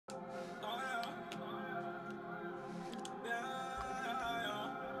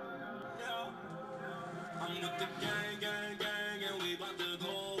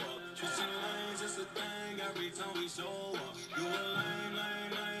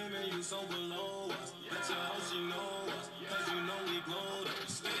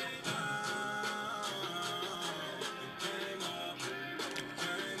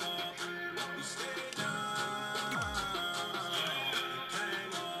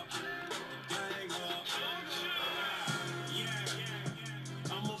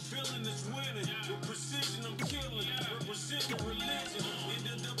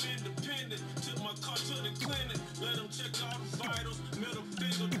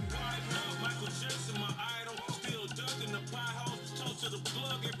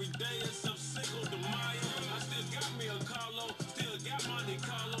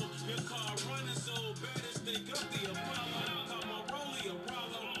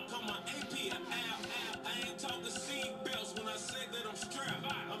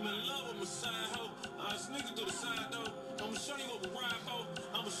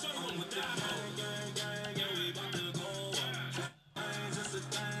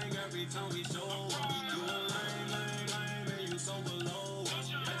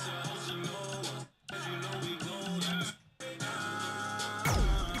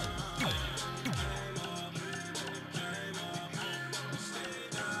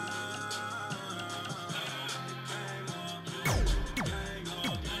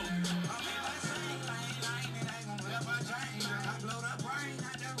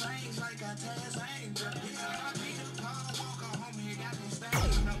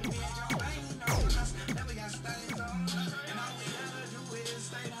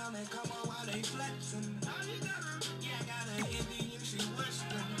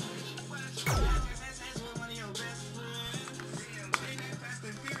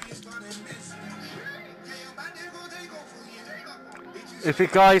If you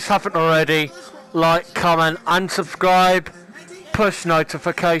guys haven't already, like, comment and subscribe. Push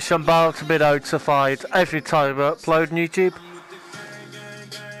notification bell to be notified every time I upload on YouTube.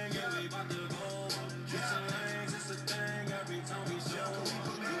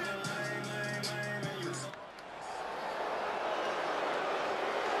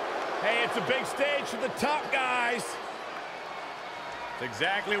 Hey, it's a big stage for the top guys. It's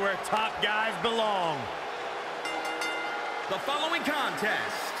exactly where top guys belong. The following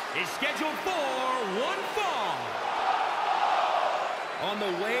contest is scheduled for one fall. On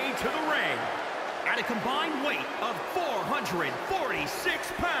the way to the ring, at a combined weight of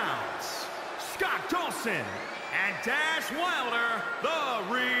 446 pounds, Scott Dawson and Dash Wilder, the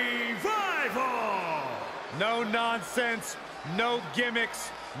Revival. No nonsense, no gimmicks,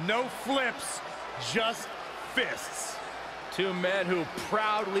 no flips, just fists. Two men who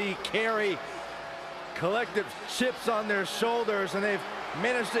proudly carry collective chips on their shoulders, and they've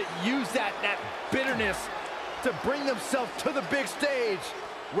managed to use that bitterness to bring themselves to the big stage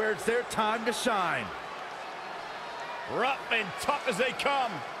where it's their time to shine. Rough and tough as they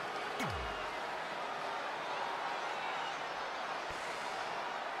come.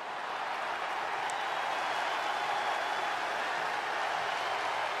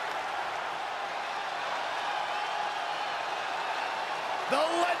 The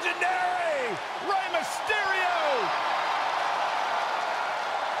legendary Mysterio!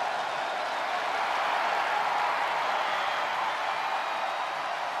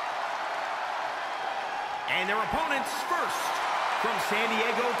 And their opponents first, from San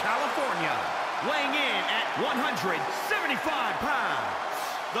Diego, California, weighing in at 175 pounds,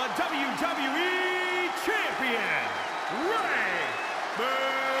 the WWE Champion,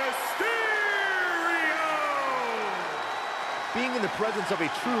 Mysterio! Being in the presence of a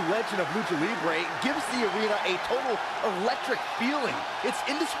true legend of Lucha Libre gives the arena a total electric feeling. It's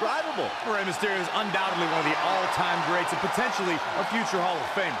indescribable. Rey Mysterio is undoubtedly one of the all-time greats and potentially a future Hall of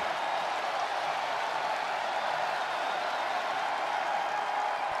Famer.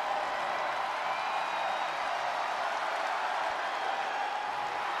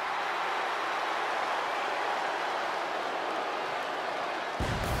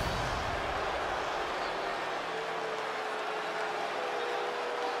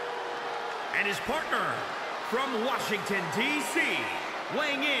 And his partner, from Washington, D.C.,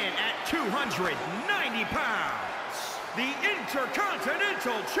 weighing in at 290 pounds, the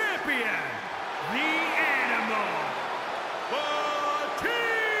Intercontinental Champion, the Animal,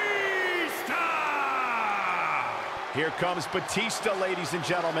 Batista! Here comes Batista, ladies and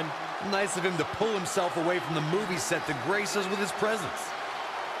gentlemen. Nice of him to pull himself away from the movie set to grace us with his presence.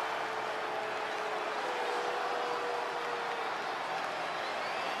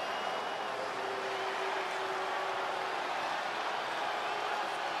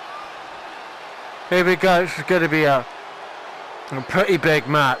 Here we go. This is going to be a pretty big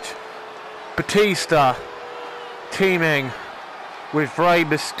match. Batista teaming with Rey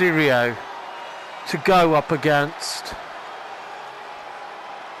Mysterio to go up against...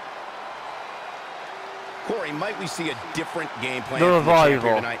 Corey, might we see a different game plan? The from champ here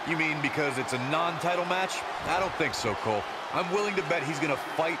Revival. tonight? You mean because it's a non-title match? I don't think so, Cole. I'm willing to bet he's going to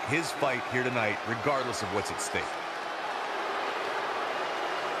fight his fight here tonight, regardless of what's at stake.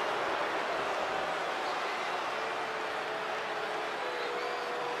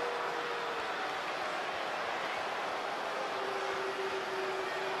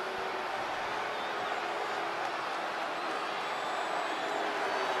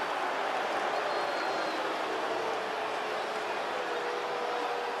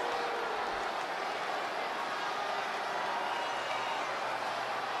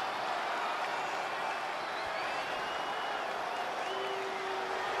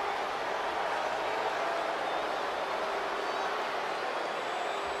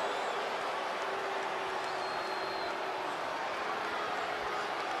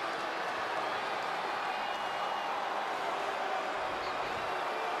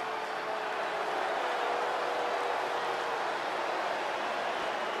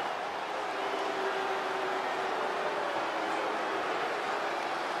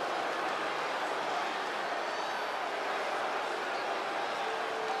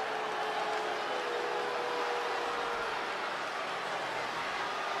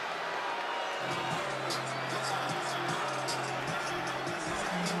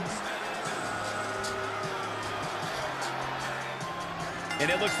 And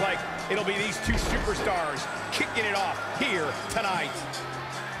it looks like it'll be these two superstars kicking it off here tonight.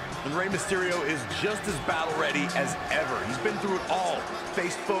 And Rey Mysterio is just as battle-ready as ever. He's been through it all.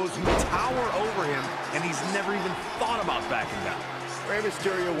 Faced foes who tower over him, and he's never even thought about backing down. Rey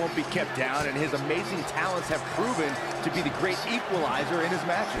Mysterio won't be kept down, and his amazing talents have proven to be the great equalizer in his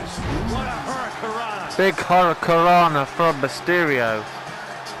matches. What a hurricanrana. Big hurricanrana from Mysterio.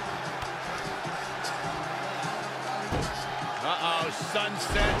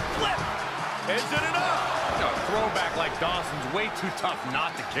 Sunset flip. Is it enough? A throwback like Dawson's way too tough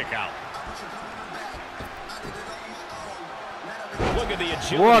not to kick out. Look at the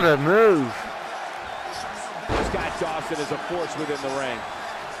agility. What a move. Scott Dawson is a force within the ring.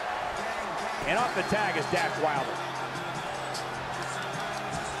 And off the tag is Dash Wilder.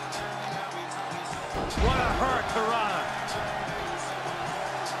 What a hurricanrana.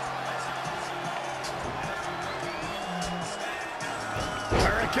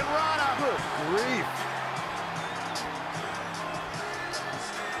 Hurricanrana. Good grief.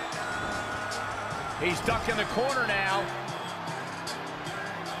 He's stuck in the corner now.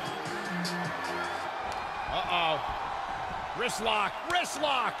 Uh-oh. Wrist lock, wrist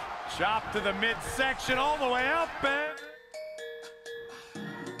lock. Chop to the midsection all the way up, and...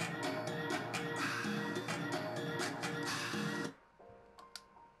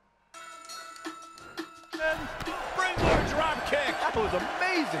 Springboard drop kick. That was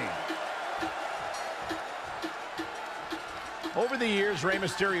amazing. Over the years, Rey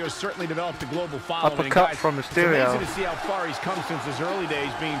Mysterio has certainly developed a global following. And Uppercut guys, from it's Mysterio. amazing to see how far he's come since his early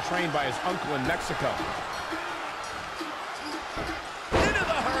days being trained by his uncle in Mexico. Into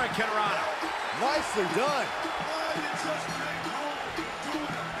the Hurricanrana. Nicely done.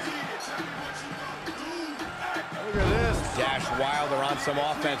 Look at this. Dash Wilder on some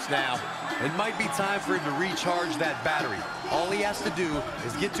offense now. It might be time for him to recharge that battery. All he has to do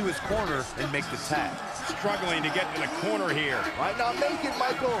is get to his corner and make the tag. Struggling to get to the corner here. Might not make it,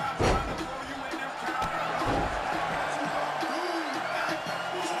 Michael.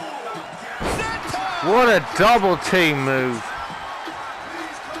 What a double team move.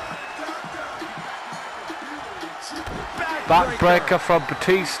 Backbreaker from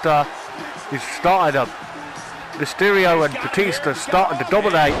Batista. He started up. Mysterio and Batista started to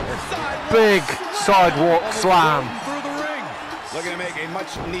dominate. Big sidewalk slam. Looking to make a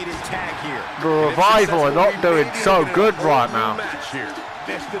much-needed tag here. The Revival are not doing so good right now.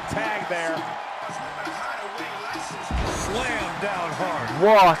 Missed the tag there. Slam down hard.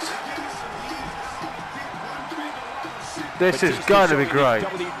 What? This is going to be great.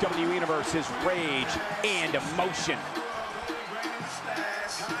 WWE Universe's rage and emotion.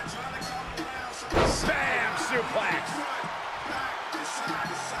 Bam! Suplex.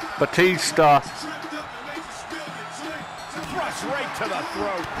 Batista. Thrust right to the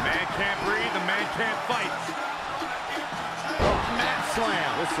throat. Man can't breathe, the man can't fight. Mat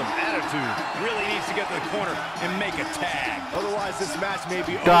slam with some attitude. Really needs to get to the corner and make a tag. Otherwise, this match may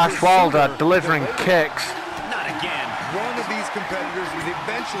be over Dash Wilder sooner delivering than later. kicks. Not again. one of these competitors is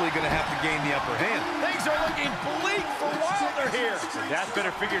eventually going to have to gain the upper hand. Things are looking bleak for Wilder here. So Dash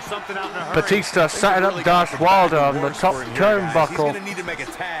better figure something out in a hurry. Batista setting up Dash Wilder on the top He's turnbuckle. going to need to make a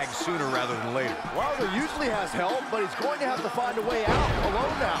tag sooner rather than later. Wilder usually has help, but he's going to have to find a way out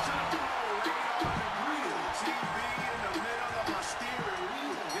alone now.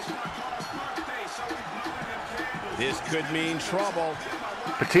 This could mean trouble.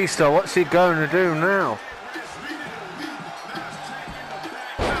 Batista, what's he going to do now?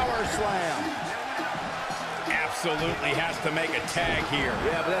 Power slam. Absolutely has to make a tag here.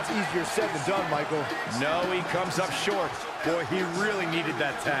 Yeah, but that's easier said than done, Michael. No, he comes up short. Boy, he really needed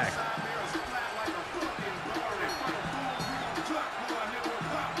that tag.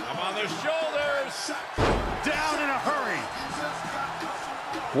 I'm on the shoulders. Down in a hurry.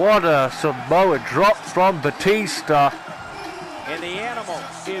 What a Samoa drop from Batista. And the animal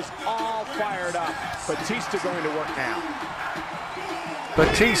is all fired up. Batista going to work now.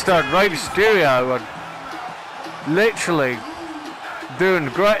 Batista and Rey Mysterio are literally doing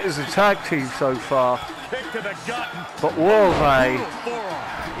great as a tag team so far. Kick to the gut. But will they?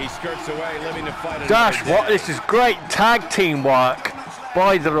 He skirts away, living to fight. Dash, what? This is great tag team work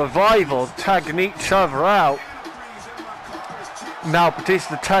by the Revival, tagging each other out. Now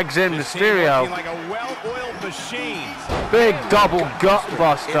Batista tags in Mysterio. Like a well-oiled machine. Big double gut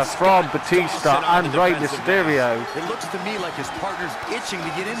buster from Batista and Rey Mysterio. It looks to me like his partner's itching to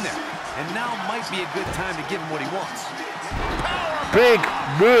get in there. And now might be a good time to give him what he wants. Big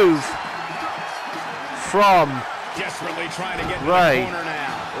move from Desperately trying to get to Rey. the corner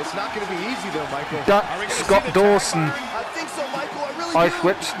now. It's not going to be easy, though, Michael. Scott Dawson I think so, Michael. I really ice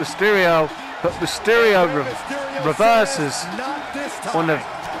whips Mysterio, but Mysterio reverses not this time. one of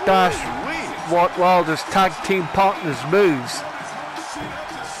Dash Wilder's tag team partners' moves.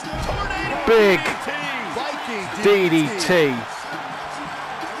 Big DDT.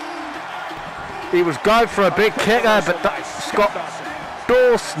 He was going for a big kick there, but Scott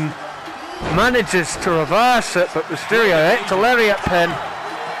Dawson manages to reverse it, but Mysterio hits a lariat pin.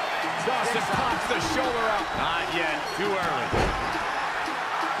 Dawson pops the shoulder up. Not yet. Too early.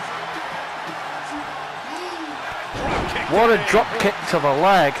 What a drop kick to the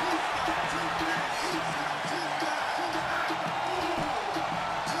leg.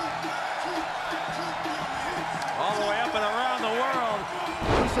 All the way up and around the world.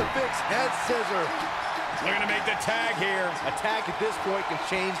 Crucifix head scissor. Looking to make the tag here. A tag at this point can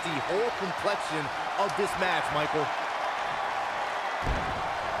change the whole complexion of this match, Michael.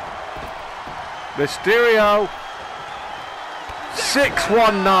 Mysterio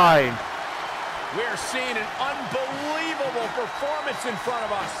 619. We're seeing an unbelievable performance in front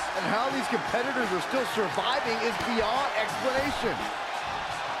of us. And how these competitors are still surviving is beyond explanation.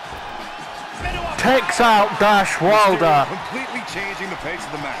 Takes out Dash Wilder. Completely changing the pace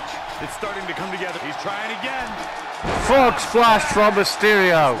of the match. It's starting to come together. He's trying again. Frog splash from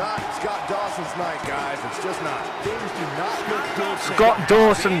Mysterio. Not Scott Dawson's night, guys. It's just not. Things do not look good. Scott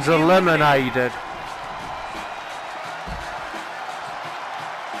Dawson's eliminated.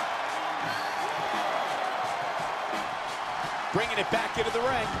 Bringing it back into the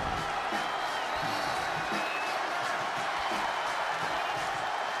ring.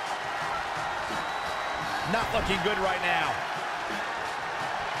 Not looking good right now.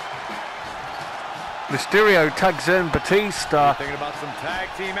 Mysterio tags in Batista. Thinking about some tag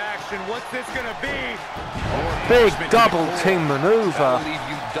team action. What's this gonna be? Big double team maneuver. Leave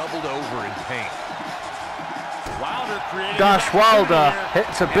you doubled over in pain. Wilder creating Dash Wilder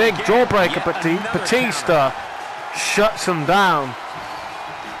hits a big jawbreaker, but Batista shuts him down.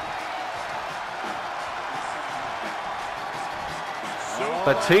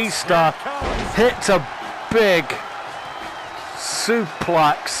 Batista hits a big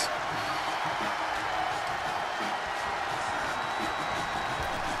suplex.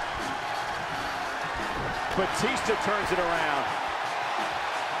 Batista turns it around.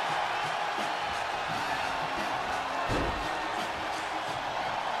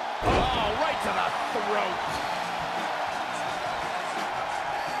 Oh, right to the throat.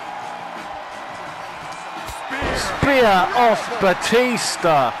 Spear off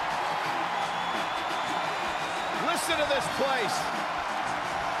Batista. Listen to this place.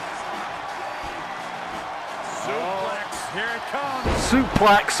 Suplex, here it comes.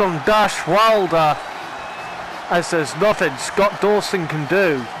 Suplex on Dash Wilder. As there's nothing Scott Dawson can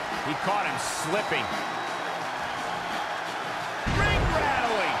do. He caught him slipping. Ring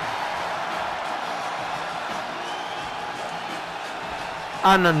rattling.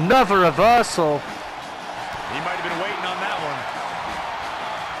 And another reversal. He might have been waiting on that one.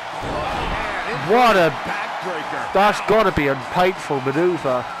 What a backbreaker. That's got to be a painful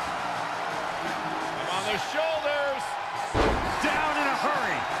maneuver. On the shoulders. Down in a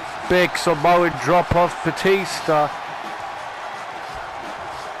hurry. Big Samoan drop off Batista.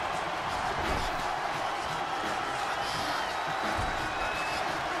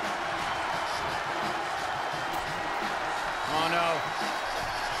 Oh no.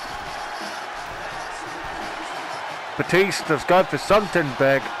 Batista's going for something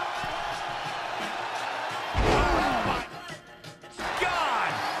big.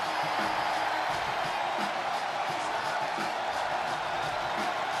 God.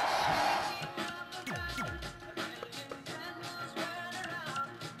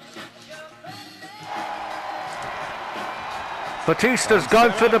 Batista's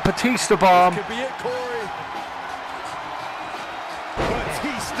going for the Batista bomb. Could be it, Corey.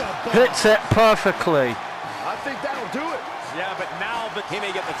 Batista bomb. Hits it perfectly. I think that'll do it. Yeah, but now he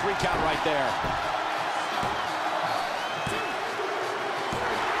may get the 3 count right there.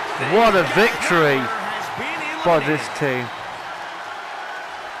 What a victory Has been by eliminated. this team.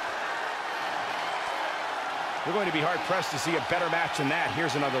 We're going to be hard-pressed to see a better match than that.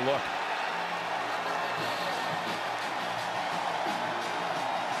 Here's another look.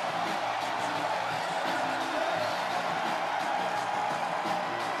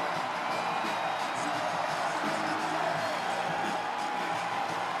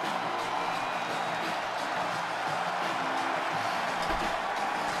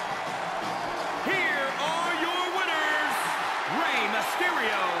 Here are your winners, Rey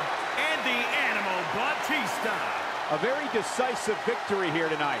Mysterio and the Animal Batista. A very decisive victory here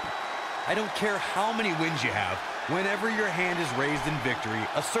tonight. I don't care how many wins you have. Whenever your hand is raised in victory,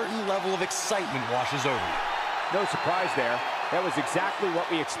 a certain level of excitement washes over you. No surprise there. That was exactly what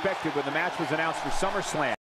we expected when the match was announced for SummerSlam.